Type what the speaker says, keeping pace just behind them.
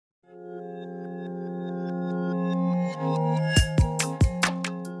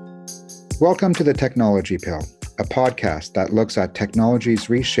Welcome to The Technology Pill, a podcast that looks at technology's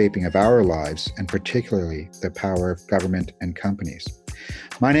reshaping of our lives and particularly the power of government and companies.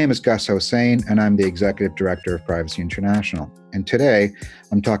 My name is Gus Hossain and I'm the Executive Director of Privacy International. And today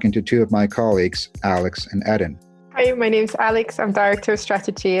I'm talking to two of my colleagues, Alex and Eden. Hi, my name's Alex. I'm Director of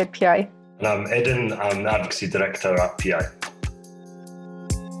Strategy at PI. And I'm Eden. I'm the Advocacy Director at PI.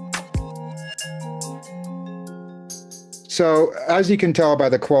 So, as you can tell by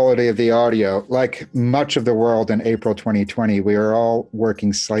the quality of the audio, like much of the world in April 2020, we are all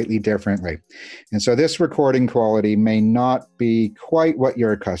working slightly differently. And so this recording quality may not be quite what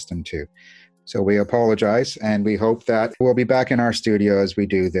you're accustomed to. So we apologize, and we hope that we'll be back in our studio as we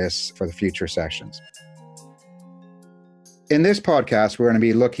do this for the future sessions. In this podcast, we're going to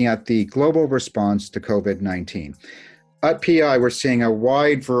be looking at the global response to COVID-19. At PI, we're seeing a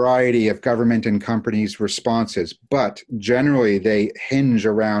wide variety of government and companies' responses, but generally they hinge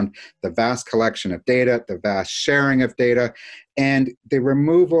around the vast collection of data, the vast sharing of data, and the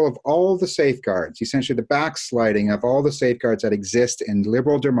removal of all the safeguards, essentially the backsliding of all the safeguards that exist in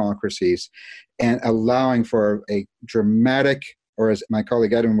liberal democracies and allowing for a dramatic, or as my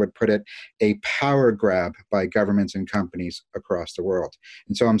colleague Eden would put it, a power grab by governments and companies across the world.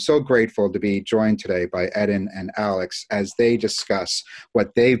 And so I'm so grateful to be joined today by Eden and Alex as they discuss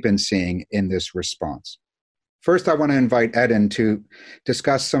what they've been seeing in this response. First, I want to invite Eden to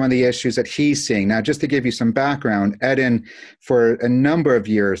discuss some of the issues that he's seeing. Now, just to give you some background, Eden, for a number of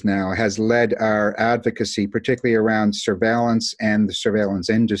years now, has led our advocacy, particularly around surveillance and the surveillance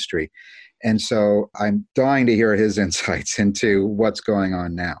industry. And so I'm dying to hear his insights into what's going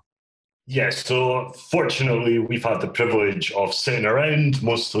on now. Yes, so fortunately, we've had the privilege of sitting around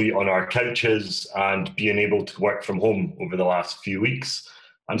mostly on our couches and being able to work from home over the last few weeks.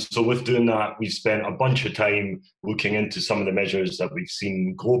 And so with doing that, we've spent a bunch of time looking into some of the measures that we've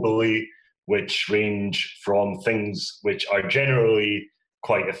seen globally, which range from things which are generally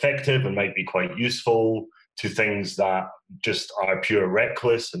quite effective and might be quite useful, to things that just are pure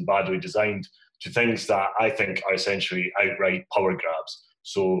reckless and badly designed, to things that I think are essentially outright power grabs.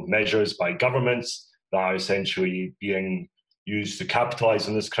 So measures by governments that are essentially being used to capitalize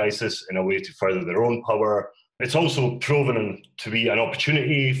on this crisis in a way to further their own power. It's also proven to be an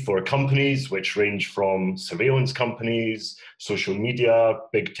opportunity for companies which range from surveillance companies, social media,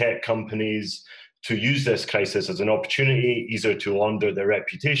 big tech companies, to use this crisis as an opportunity either to launder their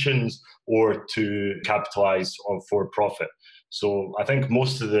reputations or to capitalize on for profit. So I think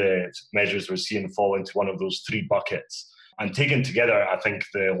most of the measures we're seeing fall into one of those three buckets. And taken together, I think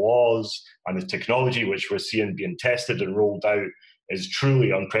the laws and the technology which we're seeing being tested and rolled out is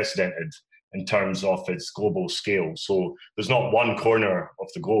truly unprecedented in terms of its global scale. So there's not one corner of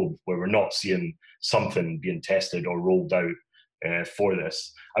the globe where we're not seeing something being tested or rolled out for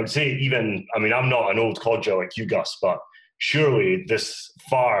this. I would say I'm not an old codger like you, Gus, but surely this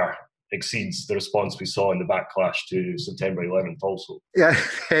far exceeds the response we saw in the backlash to September 11th also. Yeah,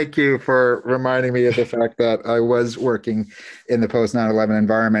 thank you for reminding me of the fact that I was working in the post 9/11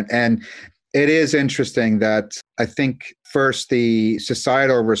 environment. And it is interesting that I think first the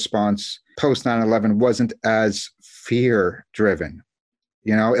societal response post 9/11 wasn't as fear driven.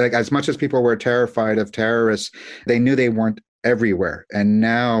 You know, like as much as people were terrified of terrorists, they knew they weren't everywhere. And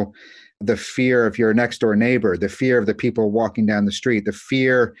now the fear of your next door neighbor, the fear of the people walking down the street, the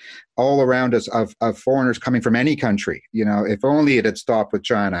fear all around us of foreigners coming from any country. You know, if only it had stopped with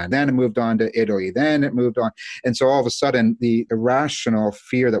China, and then it moved on to Italy, then it moved on. And so all of a sudden, the irrational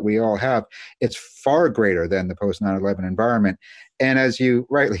fear that we all have, it's far greater than the post 9/11 environment. And as you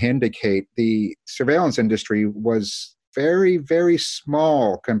rightly indicate, the surveillance industry was very, very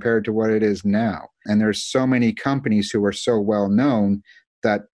small compared to what it is now. And there's so many companies who are so well known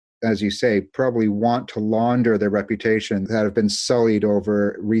that, as you say, probably want to launder their reputation that have been sullied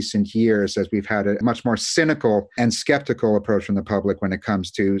over recent years as we've had a much more cynical and skeptical approach from the public when it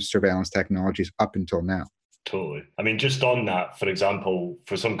comes to surveillance technologies up until now. Totally. I mean, just on that, for example,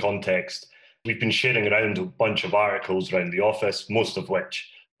 for some context, we've been sharing around a bunch of articles around the office, most of which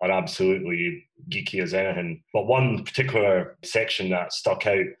are absolutely geeky as anything. But one particular section that stuck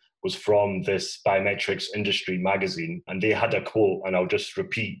out was from this biometrics industry magazine, and they had a quote, and I'll just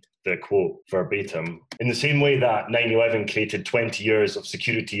repeat the quote verbatim. In the same way that 9/11 created 20 years of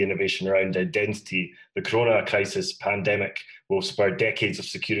security innovation around identity, the corona crisis pandemic will spur decades of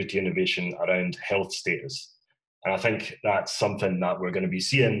security innovation around health status. And I think that's something that we're going to be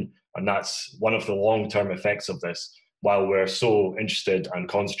seeing, and that's one of the long-term effects of this. While we're so interested and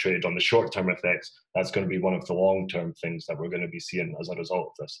concentrated on the short-term effects, that's going to be one of the long-term things that we're going to be seeing as a result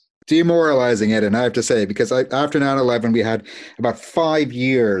of this. demoralizing, Ed, and I have to say, because after 9/11, we had about 5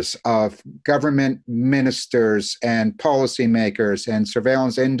 years of government ministers and policymakers and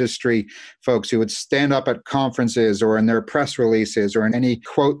surveillance industry folks who would stand up at conferences or in their press releases or in any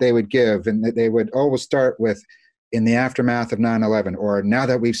quote they would give, and they would always start with, in the aftermath of 9/11, or now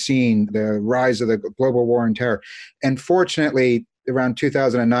that we've seen the rise of the global war on terror. And fortunately, around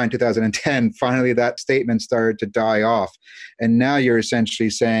 2009, 2010, finally that statement started to die off. And now you're essentially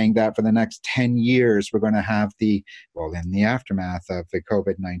saying that for the next 10 years, we're going to have in the aftermath of the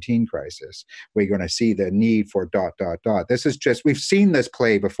COVID-19 crisis, we're going to see the need for ... This is just, we've seen this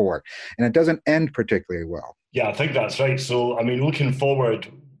play before, and it doesn't end particularly well. Yeah, I think that's right. So, I mean, looking forward,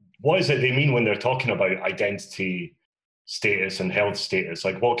 what is it they mean when they're talking about identity status and health status?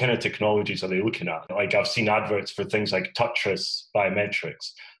 Like, what kind of technologies are they looking at? Like, I've seen adverts for things like touchless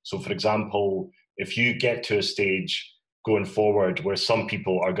biometrics. So, for example, if you get to a stage going forward where some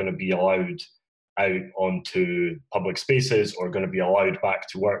people are going to be allowed out onto public spaces or going to be allowed back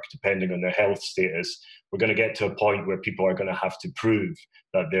to work, depending on their health status, we're going to get to a point where people are going to have to prove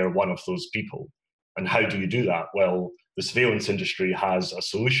that they're one of those people. And how do you do that? Well, the surveillance industry has a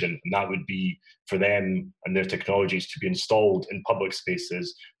solution, and that would be for them and their technologies to be installed in public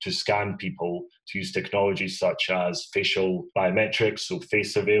spaces to scan people, to use technologies such as facial biometrics, so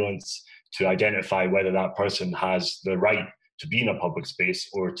face surveillance, to identify whether that person has the right to be in a public space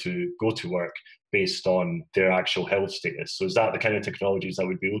or to go to work based on their actual health status. So is that the kind of technologies that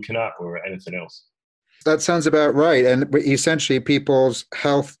we'd be looking at, or anything else? That sounds about right. And essentially, people's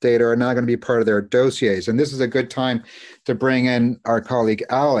health data are now going to be part of their dossiers. And this is a good time to bring in our colleague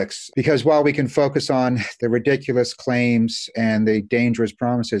Alex, because while we can focus on the ridiculous claims and the dangerous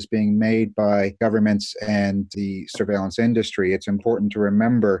promises being made by governments and the surveillance industry, it's important to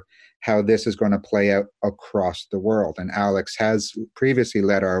remember how this is going to play out across the world. And Alex has previously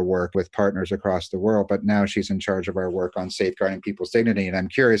led our work with partners across the world, but now she's in charge of our work on safeguarding people's dignity. And I'm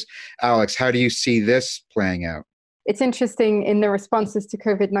curious, Alex, how do you see this playing out? It's interesting in the responses to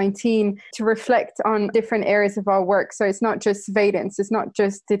COVID-19 to reflect on different areas of our work. So it's not just surveillance, it's not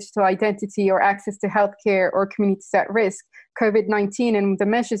just digital identity or access to healthcare or communities at risk. COVID-19 and the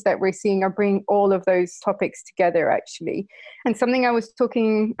measures that we're seeing are bringing all of those topics together, actually. And something I was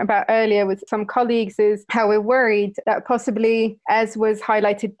talking about earlier with some colleagues is how we're worried that possibly, as was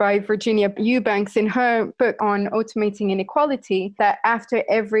highlighted by Virginia Eubanks in her book on automating inequality, that after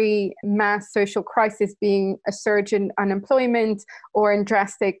every mass social crisis, being a surge in unemployment or in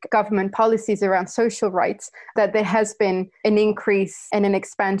drastic government policies around social rights, that there has been an increase and an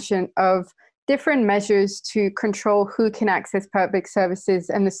expansion of different measures to control who can access public services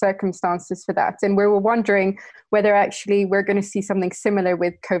and the circumstances for that. And we were wondering whether actually we're going to see something similar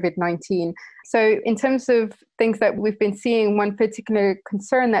with COVID-19. So in terms of things that we've been seeing, one particular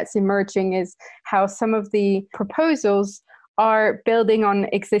concern that's emerging is how some of the proposals are building on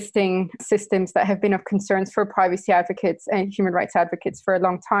existing systems that have been of concerns for privacy advocates and human rights advocates for a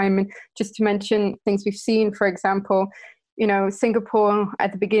long time. And just to mention things we've seen, for example, Singapore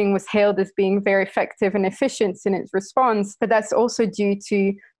at the beginning was hailed as being very effective and efficient in its response, but that's also due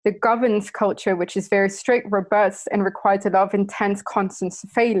to the governance culture, which is very strict, robust, and requires a lot of intense, constant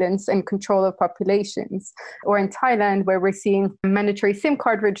surveillance and control of populations. Or in Thailand, where we're seeing mandatory SIM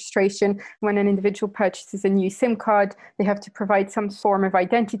card registration. When an individual purchases a new SIM card, they have to provide some form of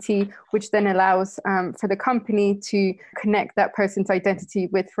identity, which then allows for the company to connect that person's identity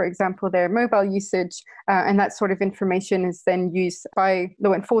with, for example, their mobile usage. And that sort of information is then used by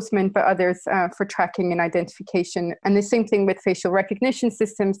law enforcement, but others for tracking and identification. And the same thing with facial recognition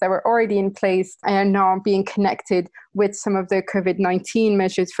systems that were already in place and are now being connected with some of the COVID-19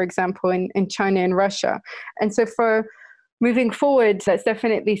 measures, for example, in China and Russia. And so for moving forward, that's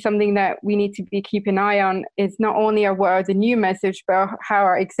definitely something that we need to be keeping an eye on, is not only what are the new measures, but how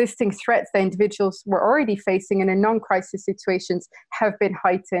our existing threats that individuals were already facing in non-crisis situations have been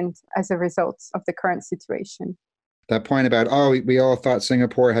heightened as a result of the current situation. That point about, we all thought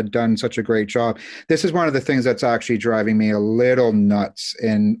Singapore had done such a great job. This is one of the things that's actually driving me a little nuts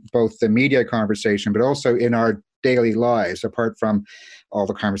in both the media conversation, but also in our daily lives, apart from all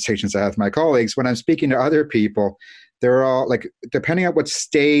the conversations I have with my colleagues. When I'm speaking to other people, they're all like, depending on what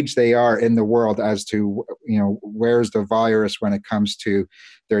stage they are in the world as to, where's the virus when it comes to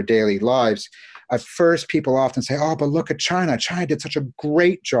their daily lives. At first, people often say, but look at China. China did such a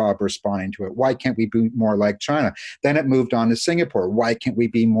great job responding to it. Why can't we be more like China? Then it moved on to Singapore. Why can't we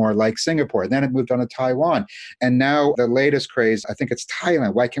be more like Singapore? Then it moved on to Taiwan. And now the latest craze, I think it's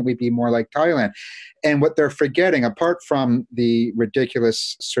Thailand. Why can't we be more like Thailand? And what they're forgetting, apart from the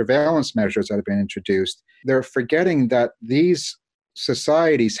ridiculous surveillance measures that have been introduced, they're forgetting that these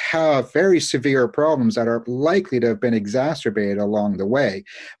societies have very severe problems that are likely to have been exacerbated along the way.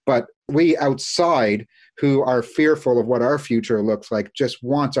 But we outside, who are fearful of what our future looks like, just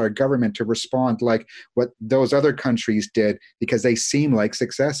want our government to respond like what those other countries did, because they seem like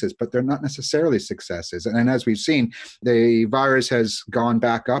successes, but they're not necessarily successes. And as we've seen, the virus has gone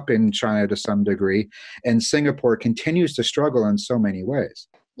back up in China to some degree, and Singapore continues to struggle in so many ways.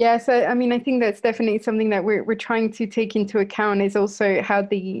 Yeah, so I mean, I think that's definitely something that we're trying to take into account, is also how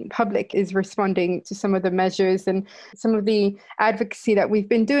the public is responding to some of the measures. And some of the advocacy that we've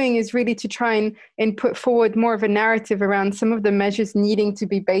been doing is really to try and put forward more of a narrative around some of the measures needing to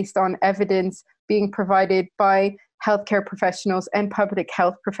be based on evidence being provided by healthcare professionals and public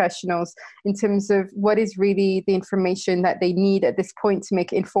health professionals in terms of what is really the information that they need at this point to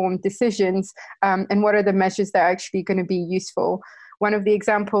make informed decisions, and what are the measures that are actually going to be useful. One of the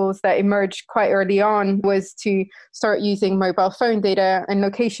examples that emerged quite early on was to start using mobile phone data and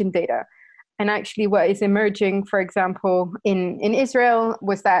location data. And actually what is emerging, for example, in Israel,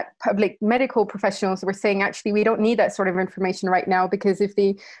 was that public medical professionals were saying, actually, we don't need that sort of information right now, because if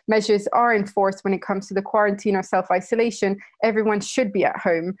the measures are enforced when it comes to the quarantine or self-isolation, everyone should be at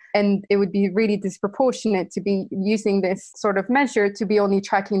home. And it would be really disproportionate to be using this sort of measure to be only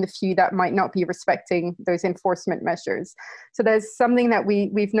tracking the few that might not be respecting those enforcement measures. So there's something that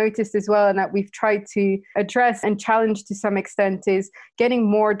we've noticed as well, and that we've tried to address and challenge to some extent, is getting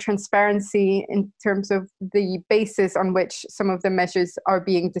more transparency in terms of the basis on which some of the measures are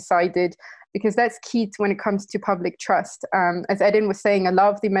being decided, because that's key to when it comes to public trust. As Edin was saying, a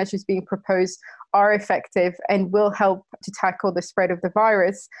lot of the measures being proposed are effective and will help to tackle the spread of the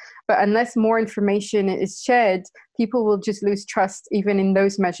virus. But unless more information is shared, people will just lose trust even in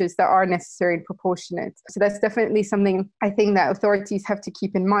those measures that are necessary and proportionate. So that's definitely something I think that authorities have to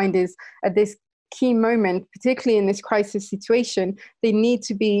keep in mind, is at this key moment, particularly in this crisis situation, they need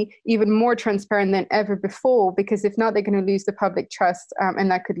to be even more transparent than ever before, because if not, they're going to lose the public trust,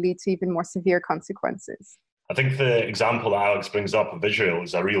 and that could lead to even more severe consequences. I think the example that Alex brings up of Israel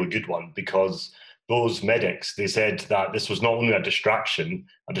is a really good one, because those medics, they said that this was not only a distraction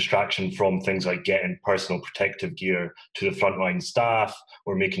from things like getting personal protective gear to the frontline staff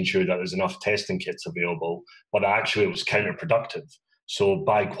or making sure that there's enough testing kits available, but actually it was counterproductive. So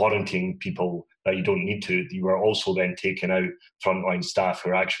by quarantining people that you don't need to, you are also then taking out frontline staff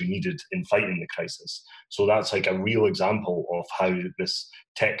who are actually needed in fighting the crisis. So that's like a real example of how this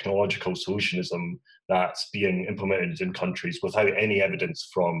technological solutionism that's being implemented in countries without any evidence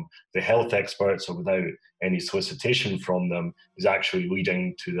from the health experts or without any solicitation from them is actually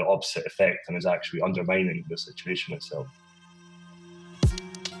leading to the opposite effect and is actually undermining the situation itself.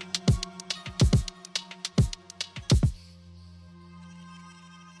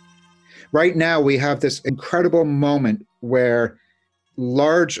 Right now, we have this incredible moment where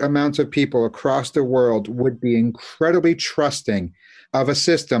large amounts of people across the world would be incredibly trusting of a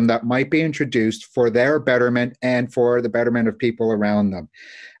system that might be introduced for their betterment and for the betterment of people around them.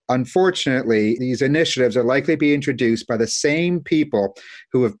 Unfortunately, these initiatives are likely to be introduced by the same people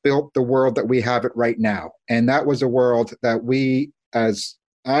who have built the world that we have it right now. And that was a world that we, as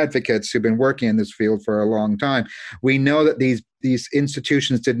advocates who've been working in this field for a long time, we know that these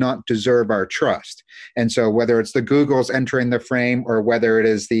institutions did not deserve our trust. And so whether it's the Googles entering the frame, or whether it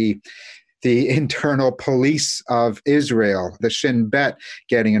is the internal police of Israel, the Shin Bet,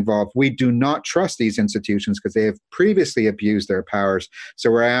 getting involved, we do not trust these institutions because they have previously abused their powers.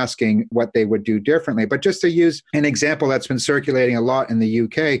 So we're asking what they would do differently. But just to use an example that's been circulating a lot in the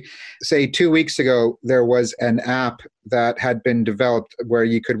UK, say 2 weeks ago, there was an app that had been developed where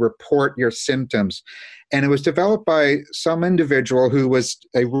you could report your symptoms. And it was developed by some individual who was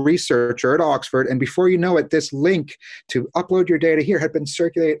a researcher at Oxford. And before you know it, this link to upload your data here had been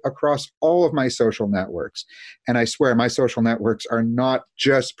circulated across all of my social networks. And I swear my social networks are not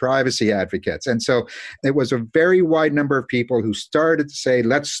just privacy advocates. And so it was a very wide number of people who started to say,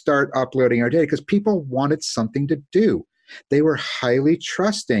 let's start uploading our data, because people wanted something to do. They were highly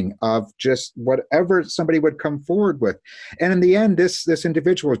trusting of just whatever somebody would come forward with. And in the end, this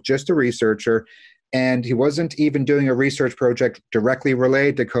individual was just a researcher. And he wasn't even doing a research project directly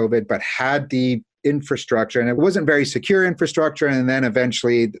related to COVID, but had the infrastructure, and it wasn't very secure infrastructure. And then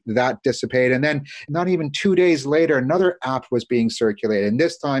eventually that dissipated. And then not even 2 days later, another app was being circulated. And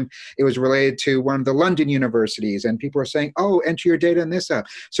this time it was related to one of the London universities. And people were saying, oh, enter your data in this app.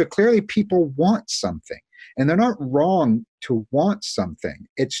 So clearly people want something. And they're not wrong to want something.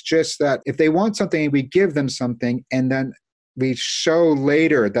 It's just that if they want something, we give them something, and then we show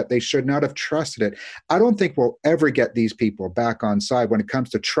later that they should not have trusted it. I don't think we'll ever get these people back on side when it comes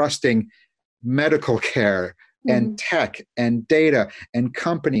to trusting medical care and tech and data and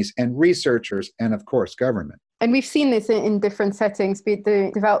companies and researchers and, of course, government. And we've seen this in different settings, be it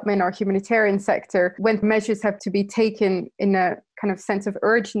the development or humanitarian sector. When measures have to be taken in a kind of sense of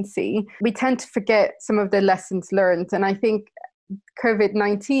urgency, we tend to forget some of the lessons learned. And I think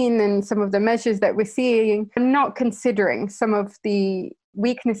COVID-19 and some of the measures that we're seeing are not considering some of the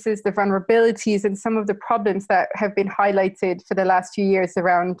weaknesses, the vulnerabilities, and some of the problems that have been highlighted for the last few years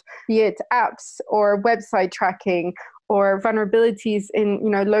around, be it apps or website tracking, or vulnerabilities in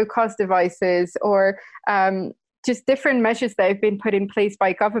low-cost devices, or just different measures that have been put in place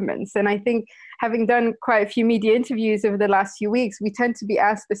by governments. And I think, having done quite a few media interviews over the last few weeks, we tend to be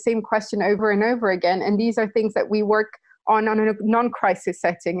asked the same question over and over again. And these are things that we work on a non-crisis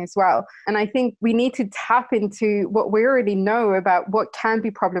setting as well. And I think we need to tap into what we already know about what can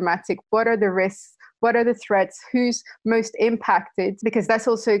be problematic, what are the risks, what are the threats, who's most impacted, because that's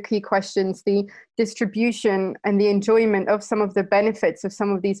also key questions. The distribution and the enjoyment of some of the benefits of some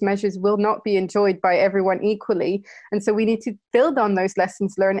of these measures will not be enjoyed by everyone equally. And so we need to build on those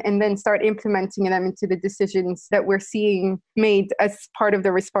lessons learned and then start implementing them into the decisions that we're seeing made as part of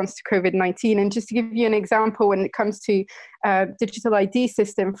the response to COVID-19. And just to give you an example, when it comes to digital ID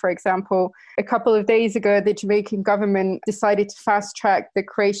system, for example, a couple of days ago, the Jamaican government decided to fast track the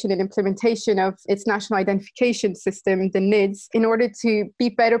creation and implementation of its national identification system, the NIDS, in order to be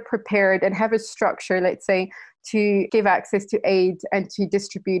better prepared and have a structure, let's say, to give access to aid and to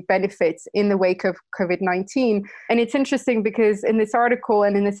distribute benefits in the wake of COVID-19. And it's interesting because in this article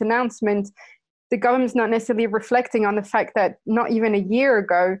and in this announcement, the government's not necessarily reflecting on the fact that not even a year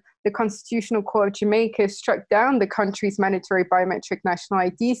ago, the Constitutional Court of Jamaica struck down the country's mandatory biometric national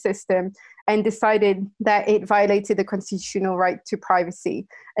ID system and decided that it violated the constitutional right to privacy.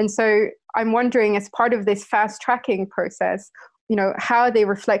 And so I'm wondering, as part of this fast tracking process, how are they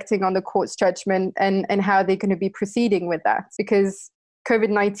reflecting on the court's judgment and how they're going to be proceeding with that? Because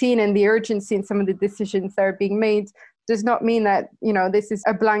COVID-19 and the urgency in some of the decisions that are being made does not mean that, this is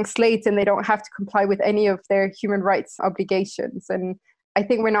a blank slate and they don't have to comply with any of their human rights obligations. And I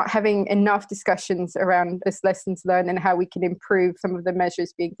think we're not having enough discussions around this lessons learned and how we can improve some of the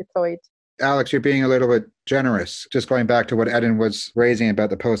measures being deployed. Alex, you're being a little bit generous. Just going back to what Eden was raising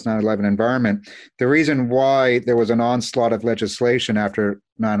about the post 9/11 environment, the reason why there was an onslaught of legislation after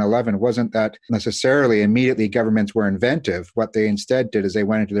 9/11 wasn't that necessarily immediately governments were inventive. What they instead did is they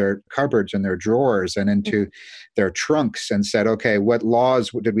went into their cupboards and their drawers and into their trunks and said, okay, what laws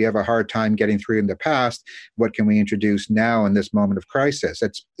did we have a hard time getting through in the past? What can we introduce now in this moment of crisis?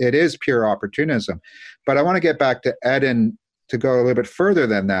 It is pure opportunism. But I want to get back to Eden to go a little bit further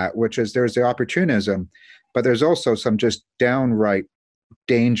than that, which is there's the opportunism, but there's also some just downright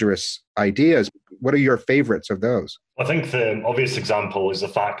dangerous ideas. What are your favorites of those? I think the obvious example is the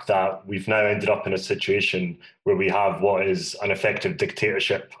fact that we've now ended up in a situation where we have what is an effective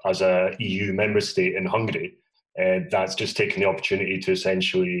dictatorship as a EU member state in Hungary. That's just taken the opportunity to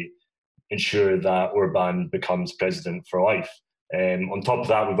essentially ensure that Orban becomes president for life. On top of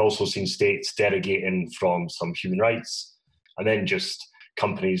that, we've also seen states derogating from some human rights, and then just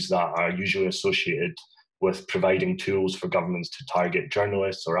companies that are usually associated with providing tools for governments to target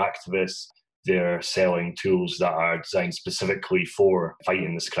journalists or activists. They're selling tools that are designed specifically for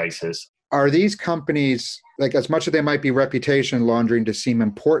fighting this crisis. Are these companies, like, as much as they might be reputation laundering to seem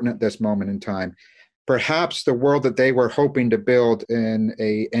important at this moment in time, perhaps the world that they were hoping to build in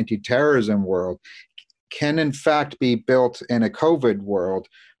an anti-terrorism world can in fact be built in a COVID world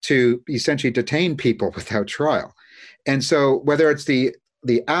to essentially detain people without trial? And so whether it's the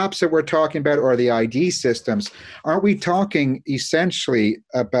apps that we're talking about or the ID systems, aren't we talking essentially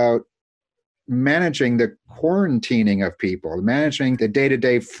about managing the quarantining of people, managing the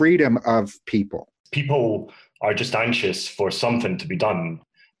day-to-day freedom of people? People are just anxious for something to be done.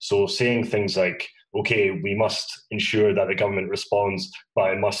 So saying things like, okay, we must ensure that the government responds,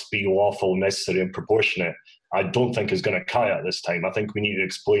 but it must be lawful, necessary, and proportionate, I don't think is going to cut it at this time. I think we need to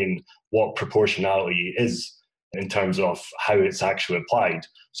explain what proportionality is in terms of how it's actually applied.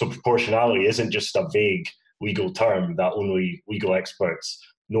 So proportionality isn't just a vague legal term that only legal experts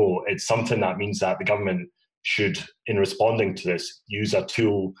know. It's something that means that the government should, in responding to this, use a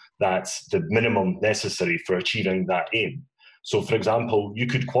tool that's the minimum necessary for achieving that aim. So, for example, you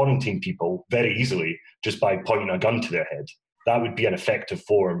could quarantine people very easily just by pointing a gun to their head. That would be an effective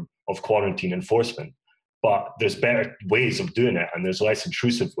form of quarantine enforcement. But there's better ways of doing it, and there's less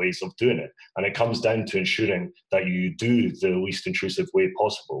intrusive ways of doing it. And it comes down to ensuring that you do the least intrusive way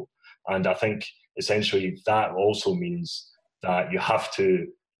possible. And I think essentially that also means that you have to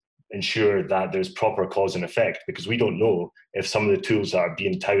ensure that there's proper cause and effect, because we don't know if some of the tools that are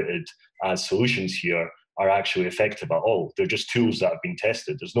being touted as solutions here are actually effective at all. They're just tools that have been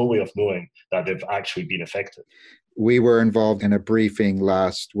tested. There's no way of knowing that they've actually been effective. We were involved in a briefing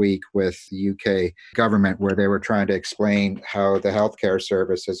last week with the UK government where they were trying to explain how the healthcare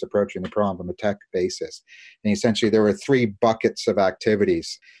service is approaching the problem from a tech basis. And essentially, there were three buckets of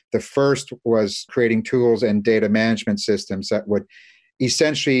activities. The first was creating tools and data management systems that would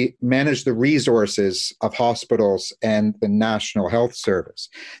essentially manage the resources of hospitals and the National Health Service.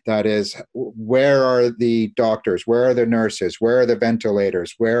 That is, where are the doctors, where are the nurses, where are the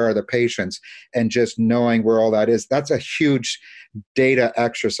ventilators, where are the patients, and just knowing where all that is. That's a huge data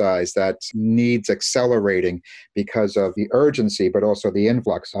exercise that needs accelerating because of the urgency, but also the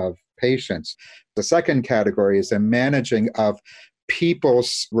influx of patients. The second category is the managing of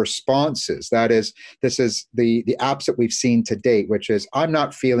people's responses. That is, this is the apps that we've seen to date, which is, I'm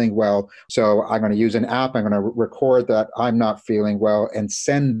not feeling well, so I'm going to use an app, I'm going to record that I'm not feeling well and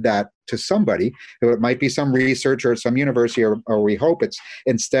send that to somebody, who it might be some researcher at some university, or we hope it's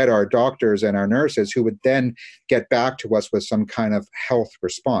instead our doctors and our nurses, who would then get back to us with some kind of health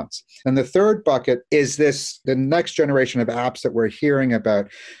response. And the third bucket is the next generation of apps that we're hearing about,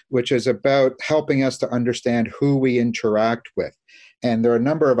 which is about helping us to understand who we interact with. And there are a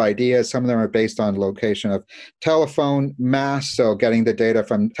number of ideas. Some of them are based on location of telephone masts, so getting the data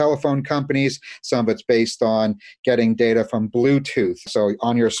from telephone companies. Some of it's based on getting data from Bluetooth. So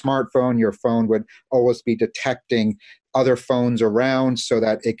on your smartphone, your phone would always be detecting other phones around so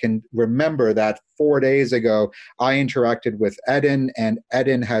that it can remember that 4 days ago, I interacted with Eden, and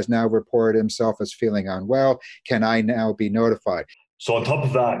Eden has now reported himself as feeling unwell. Can I now be notified? So on top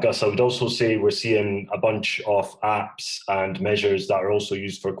of that, Gus, I would also say we're seeing a bunch of apps and measures that are also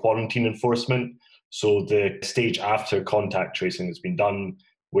used for quarantine enforcement. So the stage after contact tracing has been done,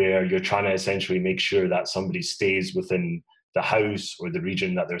 where you're trying to essentially make sure that somebody stays within the house or the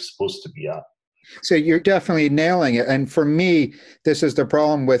region that they're supposed to be at. So you're definitely nailing it. And for me, this is the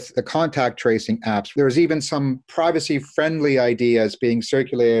problem with the contact tracing apps. There's even some privacy-friendly ideas being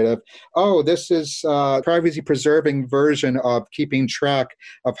circulated of, oh, this is a privacy-preserving version of keeping track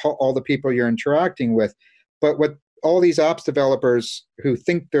of all the people you're interacting with. But what all these apps developers who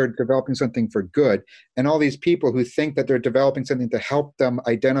think they're developing something for good, and all these people who think that they're developing something to help them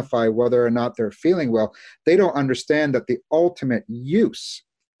identify whether or not they're feeling well, they don't understand that the ultimate use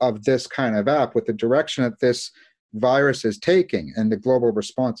of this kind of app, with the direction that this virus is taking and the global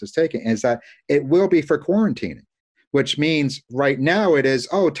response is taking, is that it will be for quarantining, which means right now it is,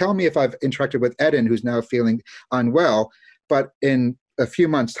 oh, tell me if I've interacted with Eden, who's now feeling unwell. But in a few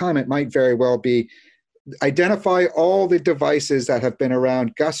months' time, it might very well be, identify all the devices that have been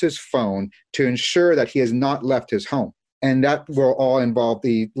around Gus's phone to ensure that he has not left his home. And that will all involve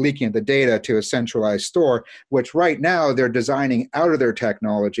the leaking of the data to a centralized store, which right now they're designing out of their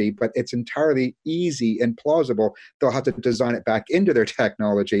technology, but it's entirely easy and plausible. They'll have to design it back into their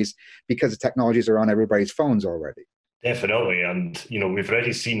technologies because the technologies are on everybody's phones already. Definitely. And, we've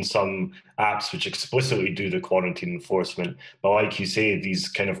already seen some apps which explicitly do the quarantine enforcement. But like you say, these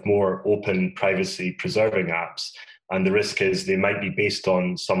kind of more open, privacy preserving apps, and the risk is they might be based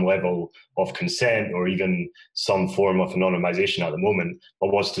on some level of consent or even some form of anonymization at the moment.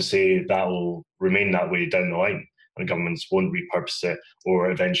 But what's to say that will remain that way down the line, and governments won't repurpose it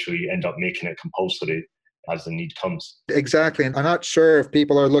or eventually end up making it compulsory as the need comes. Exactly. And I'm not sure if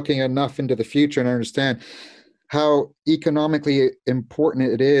people are looking enough into the future and understand how economically important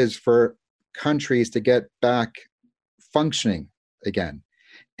it is for countries to get back functioning again.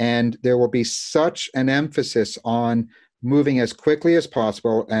 And there will be such an emphasis on moving as quickly as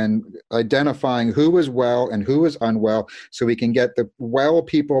possible and identifying who is well and who is unwell, so we can get the well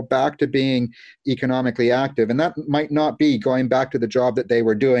people back to being economically active. And that might not be going back to the job that they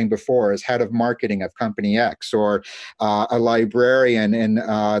were doing before as head of marketing of company X, or a librarian in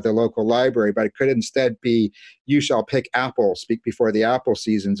the local library, but it could instead be, you shall pick apples, speak before the apple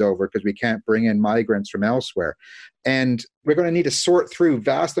season's over, because we can't bring in migrants from elsewhere. And we're going to need to sort through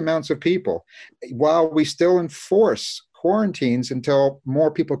vast amounts of people while we still enforce quarantines until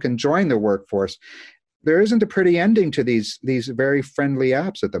more people can join the workforce. There isn't a pretty ending to these very friendly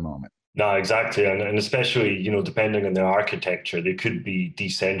apps at the moment. No, exactly. And especially, depending on their architecture, they could be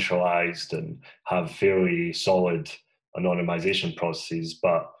decentralized and have fairly solid anonymization processes,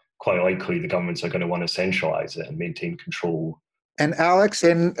 but quite likely the governments are going to want to centralize it and maintain control. And Alex,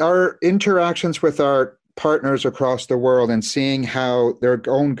 in our interactions with our partners across the world and seeing how their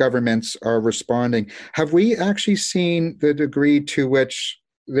own governments are responding, have we actually seen the degree to which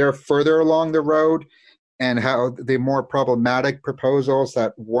they're further along the road, and how the more problematic proposals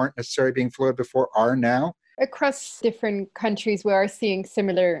that weren't necessarily being floated before are now? Across different countries, we are seeing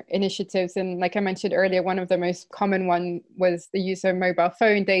similar initiatives. And like I mentioned earlier, one of the most common one was the use of mobile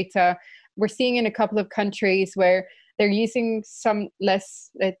phone data. We're seeing in a couple of countries where they're using some less,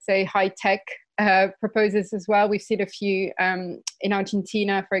 let's say, high-tech proposals as well. We've seen a few in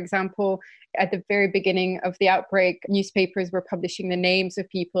Argentina, for example. At the very beginning of the outbreak, newspapers were publishing the names of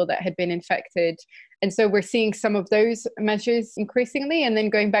people that had been infected. And so we're seeing some of those measures increasingly. And then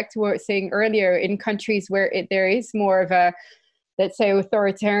going back to what I was saying earlier, in countries where there is more of a, let's say,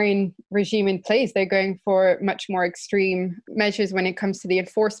 authoritarian regime in place, they're going for much more extreme measures when it comes to the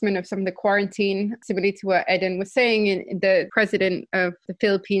enforcement of some of the quarantine. Similarly to what Eden was saying, the president of the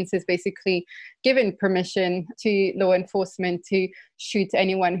Philippines has basically given permission to law enforcement to shoot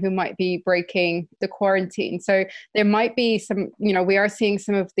anyone who might be breaking the quarantine. So there might be some, we are seeing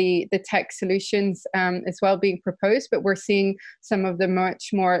some of the tech solutions as well being proposed, but we're seeing some of the much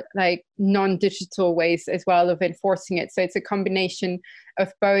more like non-digital ways as well of enforcing it. So it's a combination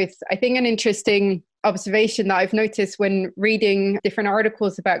of both. I think an interesting observation that I've noticed when reading different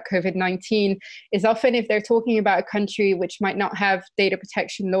articles about COVID-19 is often if they're talking about a country which might not have data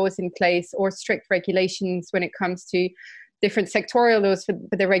protection laws in place or strict regulations when it comes to different sectorial laws for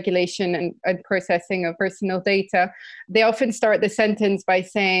the regulation and processing of personal data, they often start the sentence by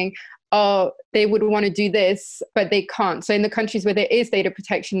saying, oh, they would want to do this, but they can't. So in the countries where there is data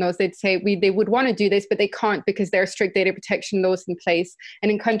protection laws, they'd say they would want to do this, but they can't because there are strict data protection laws in place.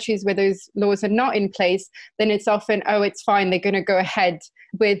 And in countries where those laws are not in place, then it's often, oh, it's fine, they're going to go ahead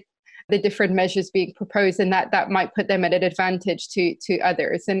with the different measures being proposed, and that might put them at an advantage to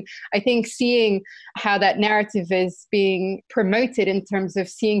others. And I think seeing how that narrative is being promoted in terms of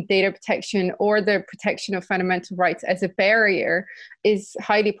seeing data protection or the protection of fundamental rights as a barrier is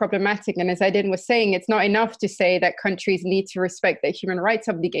highly problematic. And as Aiden was saying, it's not enough to say that countries need to respect their human rights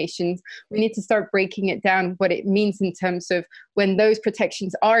obligations. We need to start breaking it down, what it means in terms of when those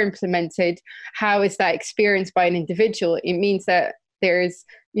protections are implemented, how is that experienced by an individual? It means that there's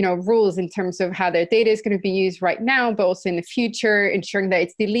rules in terms of how their data is going to be used right now, but also in the future, ensuring that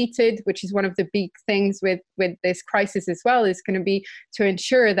it's deleted, which is one of the big things with this crisis as well, is going to be to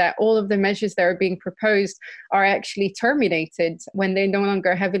ensure that all of the measures that are being proposed are actually terminated when they no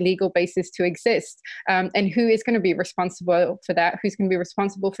longer have a legal basis to exist. And who is going to be responsible for that? Who's going to be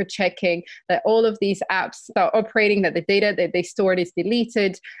responsible for checking that all of these apps are operating, that the data that they stored is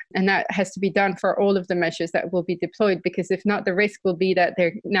deleted? And that has to be done for all of the measures that will be deployed, because if not, the risk will be that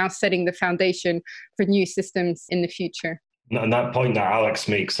they're now setting the foundation for new systems in the future. And that point that Alex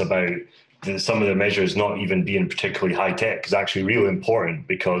makes about some of the measures not even being particularly high tech is actually really important,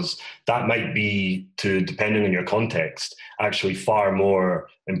 because that might be, depending on your context, actually far more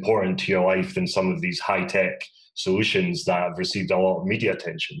important to your life than some of these high tech solutions that have received a lot of media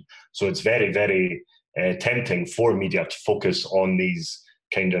attention. So it's very, very tempting for media to focus on these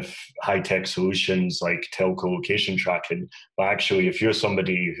kind of high-tech solutions like telco location tracking. But actually, if you're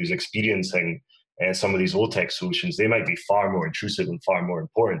somebody who's experiencing some of these low-tech solutions, they might be far more intrusive and far more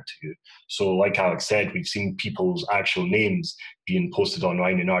important to you. So like Alex said, we've seen people's actual names being posted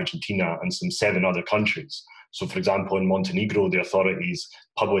online in Argentina and some 7 other countries. So for example, in Montenegro, the authorities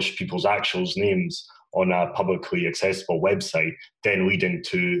published people's actual names on a publicly accessible website, then leading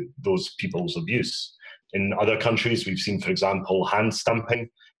to those people's abuse. In other countries, we've seen, for example, hand stamping,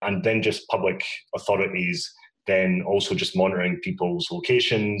 and then just public authorities then also just monitoring people's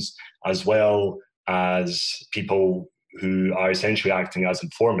locations, as well as people who are essentially acting as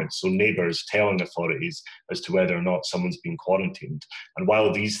informants, so neighbours telling authorities as to whether or not someone's been quarantined. And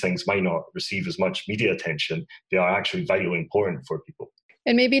while these things might not receive as much media attention, they are actually vitally important for people.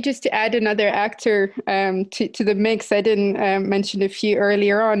 And maybe just to add another actor to the mix, I didn't mention a few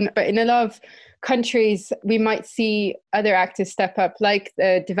earlier on, but in a lot of countries, we might see other actors step up, like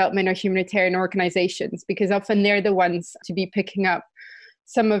the development or humanitarian organizations, because often they're the ones to be picking up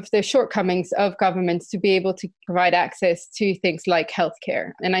some of the shortcomings of governments to be able to provide access to things like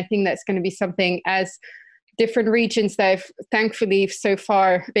healthcare. And I think that's going to be something, as different regions that have thankfully so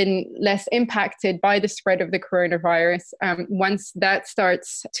far been less impacted by the spread of the coronavirus. Once that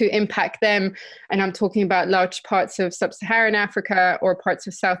starts to impact them, and I'm talking about large parts of sub-Saharan Africa or parts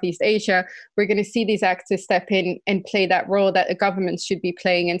of Southeast Asia, we're going to see these actors step in and play that role that the governments should be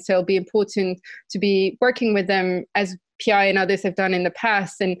playing. And so it'll be important to be working with them, as PI and others have done in the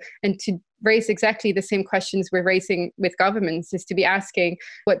past, and to raise exactly the same questions we're raising with governments, is to be asking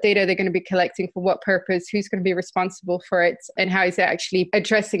what data they're going to be collecting, for what purpose, who's going to be responsible for it, and how is it actually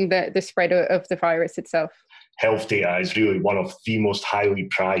addressing the spread of the virus itself. health data is really one of the most highly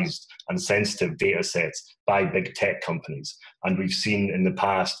prized and sensitive data sets by big tech companies. And we've seen in the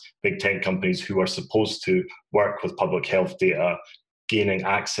past big tech companies who are supposed to work with public health data gaining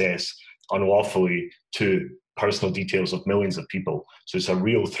access unlawfully to personal details of millions of people. So it's a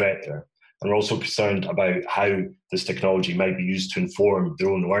real threat there. And we're also concerned about how this technology might be used to inform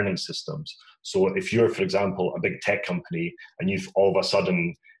their own learning systems. So if you're, for example, a big tech company and you've all of a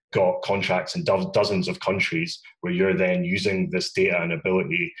sudden got contracts in dozens of countries where you're then using this data and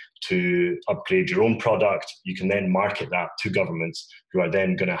ability to upgrade your own product, you can then market that to governments who are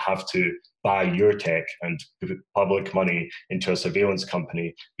then going to have to buy your tech and put public money into a surveillance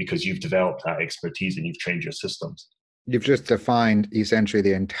company because you've developed that expertise and you've trained your systems. You've just defined essentially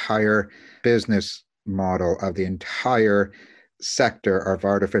the entire business model of the entire sector of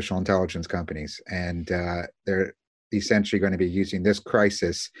artificial intelligence companies. And they're essentially going to be using this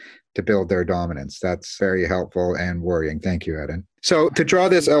crisis to build their dominance. That's very helpful and worrying. Thank you, Eden. So to draw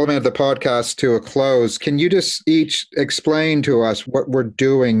this element of the podcast to a close, can you just each explain to us what we're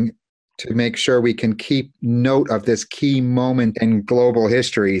doing to make sure we can keep note of this key moment in global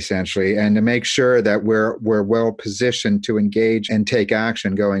history, essentially, and to make sure that we're well positioned to engage and take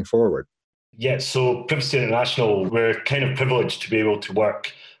action going forward? Yeah, so Privacy International, we're kind of privileged to be able to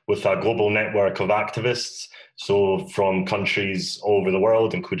work with a global network of activists. So from countries all over the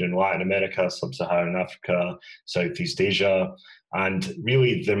world, including Latin America, Sub-Saharan Africa, Southeast Asia. And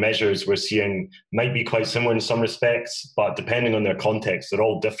really the measures we're seeing might be quite similar in some respects, but depending on their context, they're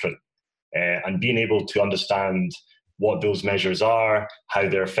all different. And being able to understand what those measures are, how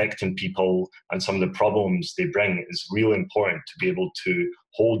they're affecting people, and some of the problems they bring is really important to be able to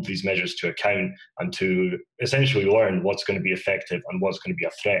hold these measures to account and to essentially learn what's going to be effective and what's going to be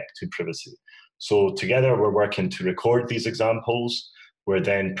a threat to privacy. So together we're working to record these examples. We're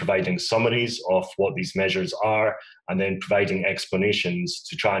then providing summaries of what these measures are and then providing explanations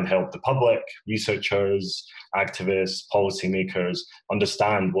to try and help the public, researchers, activists, policymakers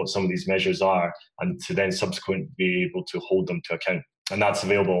understand what some of these measures are and to then subsequently be able to hold them to account. And that's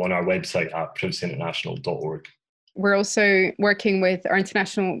available on our website at privacyinternational.org. We're also working with our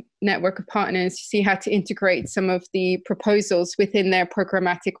international network of partners to see how to integrate some of the proposals within their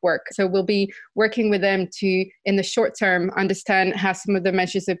programmatic work. So we'll be working with them to, in the short term, understand how some of the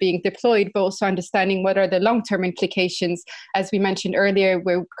measures are being deployed, but also understanding what are the long-term implications. As we mentioned earlier,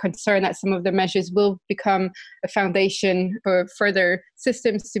 we're concerned that some of the measures will become a foundation for further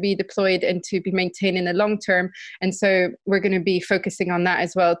systems to be deployed and to be maintained in the long term. And so we're going to be focusing on that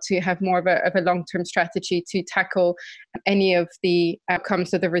as well to have more of a long-term strategy to tackle any of the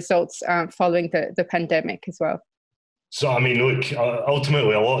outcomes of the results following the pandemic as well. So, I mean, look,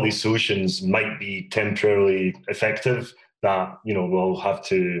 ultimately, a lot of these solutions might be temporarily effective that, we'll have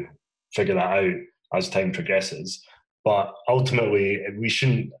to figure that out as time progresses. But ultimately, we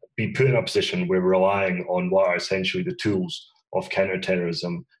shouldn't be put in a position where we're relying on what are essentially the tools of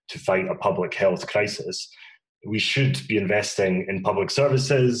counterterrorism to fight a public health crisis. We should be investing in public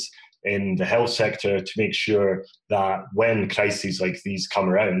services, in the health sector, to make sure that when crises like these come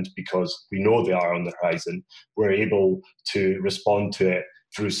around, because we know they are on the horizon, we're able to respond to it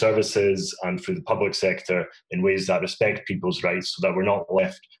through services and through the public sector in ways that respect people's rights so that we're not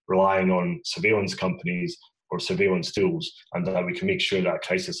left relying on surveillance companies or surveillance tools, and that we can make sure that a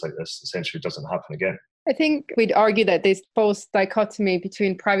crisis like this essentially doesn't happen again. I think we'd argue that there's false dichotomy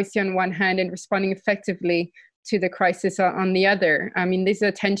between privacy on one hand and responding effectively to the crisis on the other. I mean, these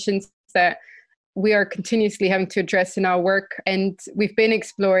are tensions that we are continuously having to address in our work. And we've been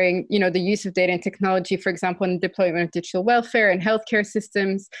exploring, the use of data and technology, for example, in the deployment of digital welfare and healthcare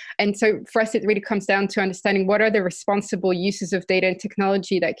systems. And so for us, it really comes down to understanding what are the responsible uses of data and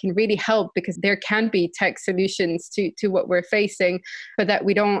technology that can really help, because there can be tech solutions to what we're facing, but that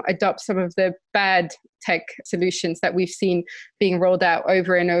we don't adopt some of the bad tech solutions that we've seen being rolled out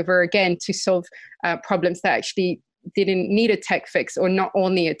over and over again to solve problems that actually didn't need a tech fix or not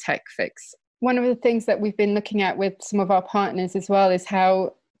only a tech fix. One of the things that we've been looking at with some of our partners as well is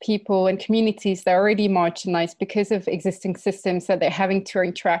how people and communities that are already marginalized because of existing systems that they're having to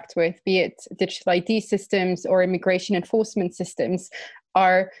interact with, be it digital ID systems or immigration enforcement systems,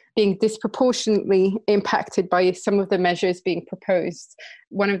 are being disproportionately impacted by some of the measures being proposed.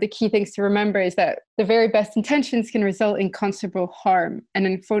 One of the key things to remember is that the very best intentions can result in considerable harm. And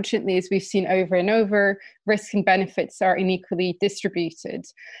unfortunately, as we've seen over and over, risks and benefits are unequally distributed.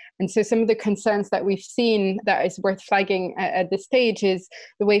 And so some of the concerns that we've seen that is worth flagging at this stage is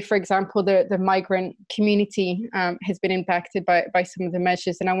the way, for example, the migrant community has been impacted by some of the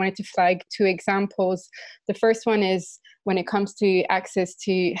measures. And I wanted to flag two examples. The first one is when it comes to access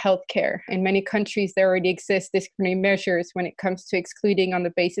to healthcare. In many countries, there already exist disciplinary measures when it comes to excluding on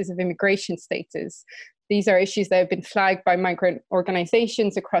the basis of immigration status. These are issues that have been flagged by migrant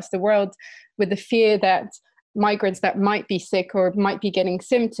organizations across the world, with the fear that migrants that might be sick or might be getting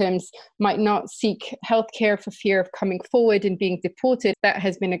symptoms might not seek healthcare for fear of coming forward and being deported. That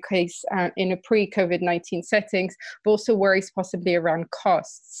has been a case in a pre-COVID-19 settings, but also worries possibly around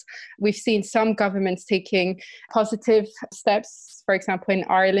costs. We've seen some governments taking positive steps, for example, in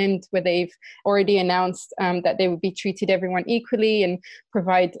Ireland, where they've already announced that they would be treated everyone equally and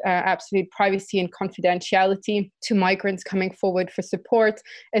provide absolute privacy and confidentiality to migrants coming forward for support,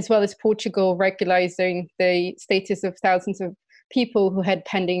 as well as Portugal regularizing the status of thousands of people who had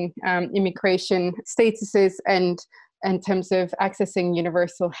pending immigration statuses and in terms of accessing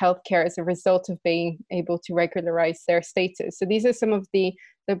universal healthcare as a result of being able to regularize their status. So these are some of the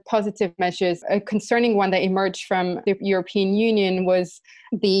positive measures. A concerning one that emerged from the European Union was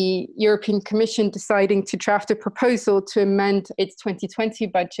the European Commission deciding to draft a proposal to amend its 2020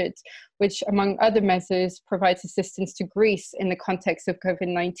 budget, which, among other measures, provides assistance to Greece in the context of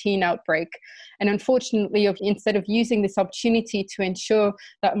COVID-19 outbreak. And unfortunately, instead of using this opportunity to ensure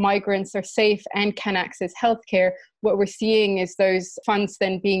that migrants are safe and can access healthcare, what we're seeing is those funds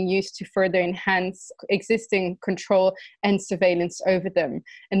then being used to further enhance existing control and surveillance over them.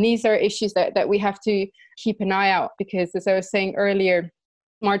 And these are issues that we have to keep an eye out, because, as I was saying earlier,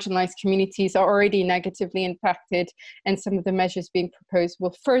 marginalized communities are already negatively impacted, and some of the measures being proposed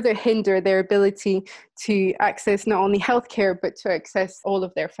will further hinder their ability to access not only healthcare, but to access all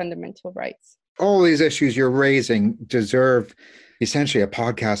of their fundamental rights. All these issues you're raising deserve essentially a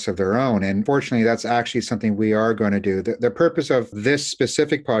podcast of their own. And fortunately, that's actually something we are going to do. The purpose of this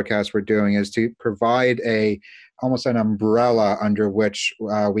specific podcast we're doing is to provide almost an umbrella under which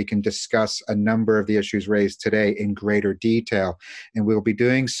we can discuss a number of the issues raised today in greater detail. And we'll be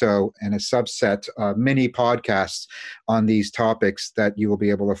doing so in a subset mini podcasts on these topics that you will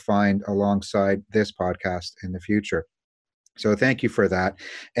be able to find alongside this podcast in the future. So thank you for that.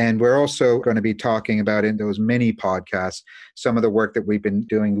 And we're also going to be talking about in those mini podcasts some of the work that we've been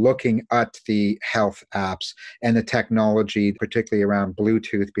doing looking at the health apps and the technology, particularly around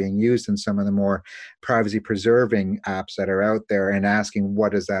Bluetooth being used in some of the more privacy preserving apps that are out there, and asking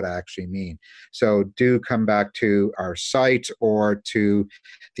what does that actually mean. So do come back to our site or to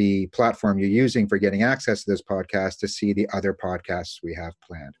the platform you're using for getting access to this podcast to see the other podcasts we have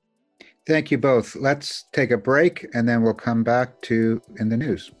planned. Thank you both. Let's take a break and then we'll come back to In the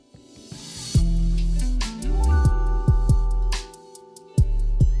News.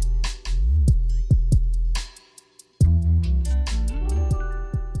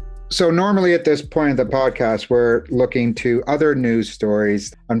 So normally at this point of the podcast, we're looking to other news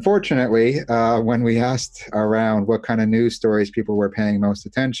stories. Unfortunately, when we asked around what kind of news stories people were paying most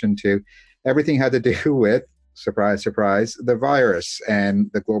attention to, everything had to do with, surprise, surprise, the virus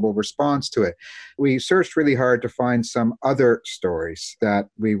and the global response to it. We searched really hard to find some other stories that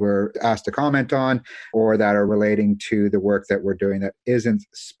we were asked to comment on or that are relating to the work that we're doing that isn't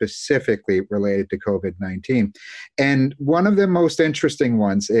specifically related to COVID-19. And one of the most interesting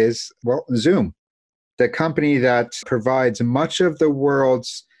ones is, Zoom, the company that provides much of the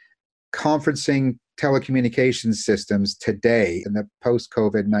world's conferencing telecommunications systems today in the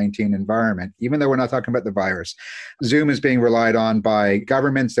post-COVID-19 environment, even though we're not talking about the virus. Zoom is being relied on by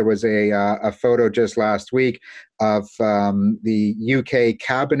governments. There was a photo just last week of the UK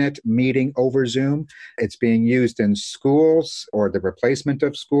cabinet meeting over Zoom. It's being used in schools or the replacement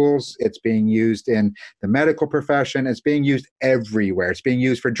of schools. It's being used in the medical profession. It's being used everywhere. It's being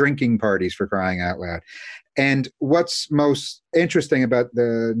used for drinking parties, for crying out loud. And what's most interesting about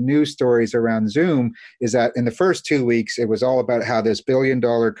the news stories around Zoom is that in the first 2 weeks, it was all about how this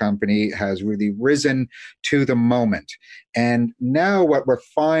billion-dollar company has really risen to the moment. And now what we're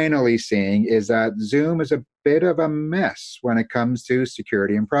finally seeing is that Zoom is a bit of a mess when it comes to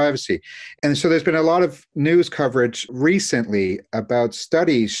security and privacy. And so there's been a lot of news coverage recently about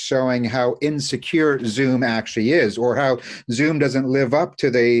studies showing how insecure Zoom actually is, or how Zoom doesn't live up to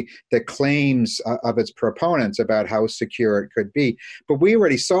the claims of its proponents about how secure it could be. But we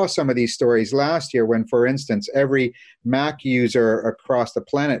already saw some of these stories last year when, for instance, every Mac user across the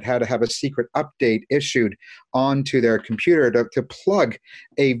planet had to have a secret update issued onto their computer to plug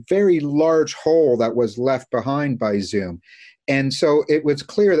a very large hole that was left behind by Zoom. And so it was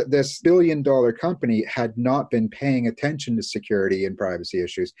clear that this billion-dollar company had not been paying attention to security and privacy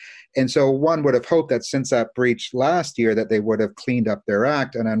issues. And so one would have hoped that since that breach last year that they would have cleaned up their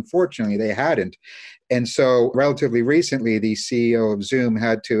act, and unfortunately they hadn't. And so relatively recently, the CEO of Zoom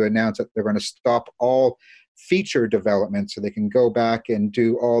had to announce that they're going to stop all feature development so they can go back and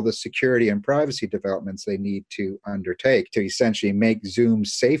do all the security and privacy developments they need to undertake to essentially make Zoom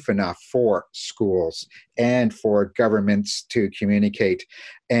safe enough for schools and for governments to communicate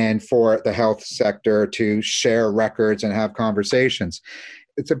and for the health sector to share records and have conversations.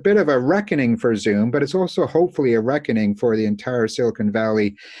 It's a bit of a reckoning for Zoom, but it's also hopefully a reckoning for the entire Silicon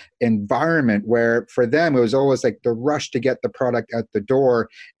Valley environment, where for them, it was always like the rush to get the product out the door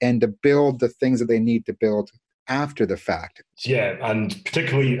and to build the things that they need to build after the fact. Yeah, and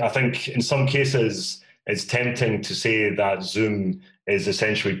particularly, I think in some cases, it's tempting to say that Zoom is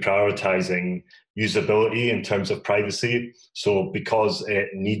essentially prioritizing usability in terms of privacy. So because it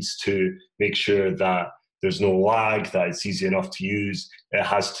needs to make sure that there's no lag, that it's easy enough to use, it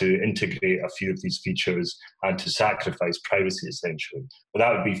has to integrate a few of these features and to sacrifice privacy, essentially. But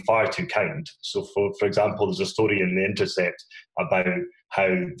that would be far too kind. So, for example, there's a story in The Intercept about how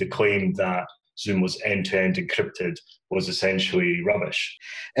the claim that Zoom was end-to-end encrypted was essentially rubbish.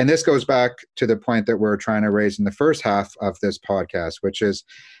 And this goes back to the point that we're trying to raise in the first half of this podcast, which is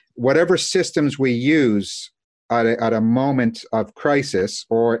whatever systems we use at a moment of crisis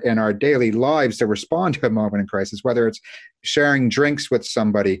or in our daily lives to respond to a moment in crisis, whether it's sharing drinks with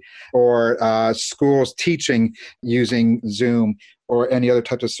somebody or schools teaching using Zoom or any other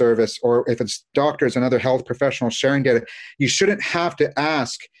type of service, or if it's doctors and other health professionals sharing data, you shouldn't have to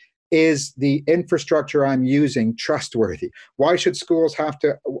ask, is the infrastructure I'm using trustworthy? Why should schools have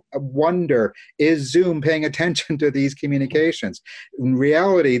to wonder, is Zoom paying attention to these communications? In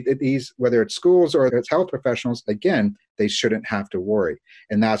reality, these, whether it's schools or it's health professionals, again, they shouldn't have to worry.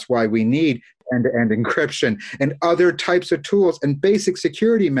 And that's why we need end-to-end encryption and other types of tools and basic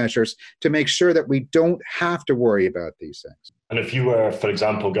security measures to make sure that we don't have to worry about these things. And if you were, for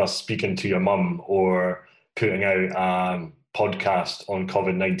example, Gus, speaking to your mum or putting out podcast on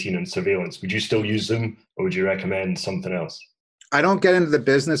COVID-19 and surveillance, would you still use Zoom or would you recommend something else? I don't get into the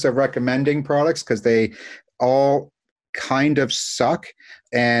business of recommending products because they all kind of suck.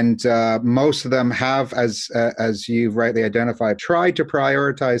 And most of them have, as you've rightly identified, tried to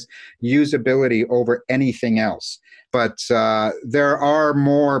prioritize usability over anything else. But there are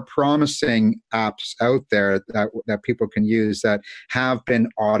more promising apps out there that people can use that have been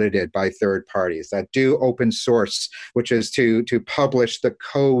audited by third parties, that do open source, which is to publish the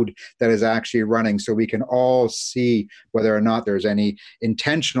code that is actually running so we can all see whether or not there's any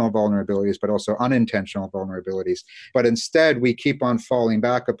intentional vulnerabilities, but also unintentional vulnerabilities. But instead, we keep on falling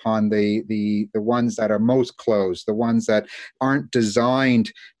back upon the ones that are most closed, the ones that aren't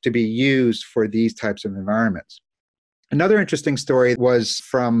designed to be used for these types of environments. Another interesting story was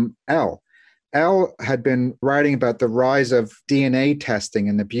from Elle. Elle had been writing about the rise of DNA testing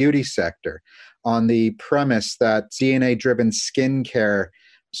in the beauty sector on the premise that DNA-driven skincare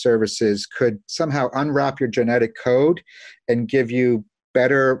services could somehow unwrap your genetic code and give you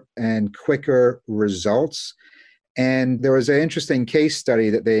better and quicker results. And there was an interesting case study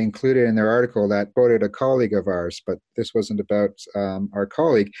that they included in their article that quoted a colleague of ours, but this wasn't about our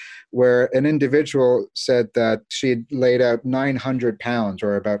colleague, where an individual said that she had laid out 900 pounds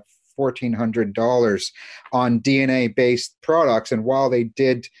or about $1,400 on DNA-based products. And while they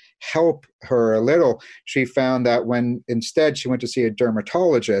did help her a little, she found that when instead she went to see a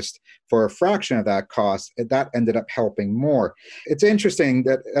dermatologist for a fraction of that cost, that ended up helping more. It's interesting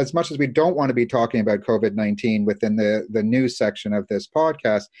that as much as we don't want to be talking about COVID-19 within the news section of this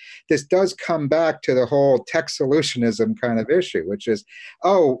podcast, this does come back to the whole tech solutionism kind of issue, which is,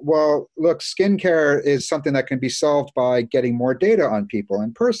 oh, well, look, skincare is something that can be solved by getting more data on people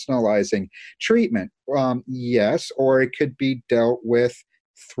and personalizing treatment. Yes, or it could be dealt with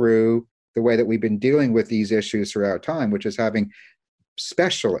through the way that we've been dealing with these issues throughout time, which is having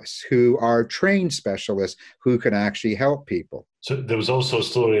specialists who are trained specialists who can actually help people. So there was also a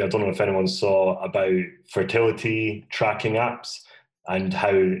story, I don't know if anyone saw, about fertility tracking apps and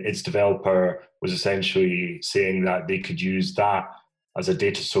how its developer was essentially saying that they could use that as a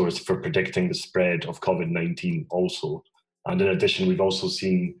data source for predicting the spread of COVID-19 also. And in addition, we've also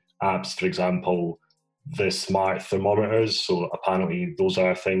seen apps, for example, the smart thermometers. So apparently those are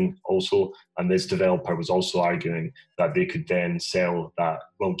a thing also. And this developer was also arguing that they could then sell that,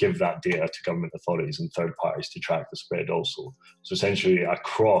 well, give that data to government authorities and third parties to track the spread also. So essentially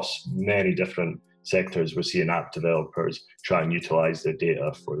across many different sectors, we're seeing app developers try and utilize their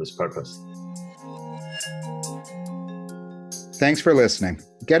data for this purpose. Thanks for listening.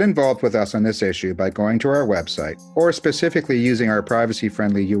 Get involved with us on this issue by going to our website, or specifically using our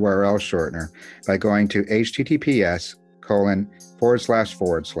privacy-friendly URL shortener by going to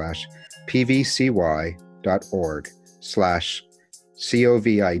https://pvcy.org/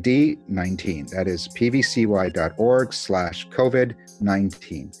 COVID-19. That is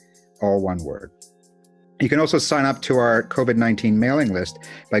pvcy.org/COVID-19, all one word. You can also sign up to our COVID-19 mailing list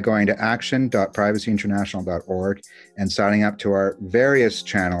by going to action.privacyinternational.org and signing up to our various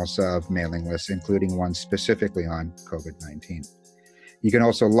channels of mailing lists, including one specifically on COVID-19. You can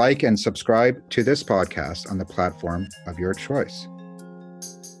also like and subscribe to this podcast on the platform of your choice.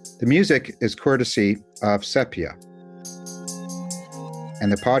 The music is courtesy of Sepia,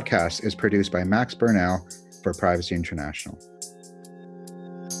 and the podcast is produced by Max Burnell for Privacy International.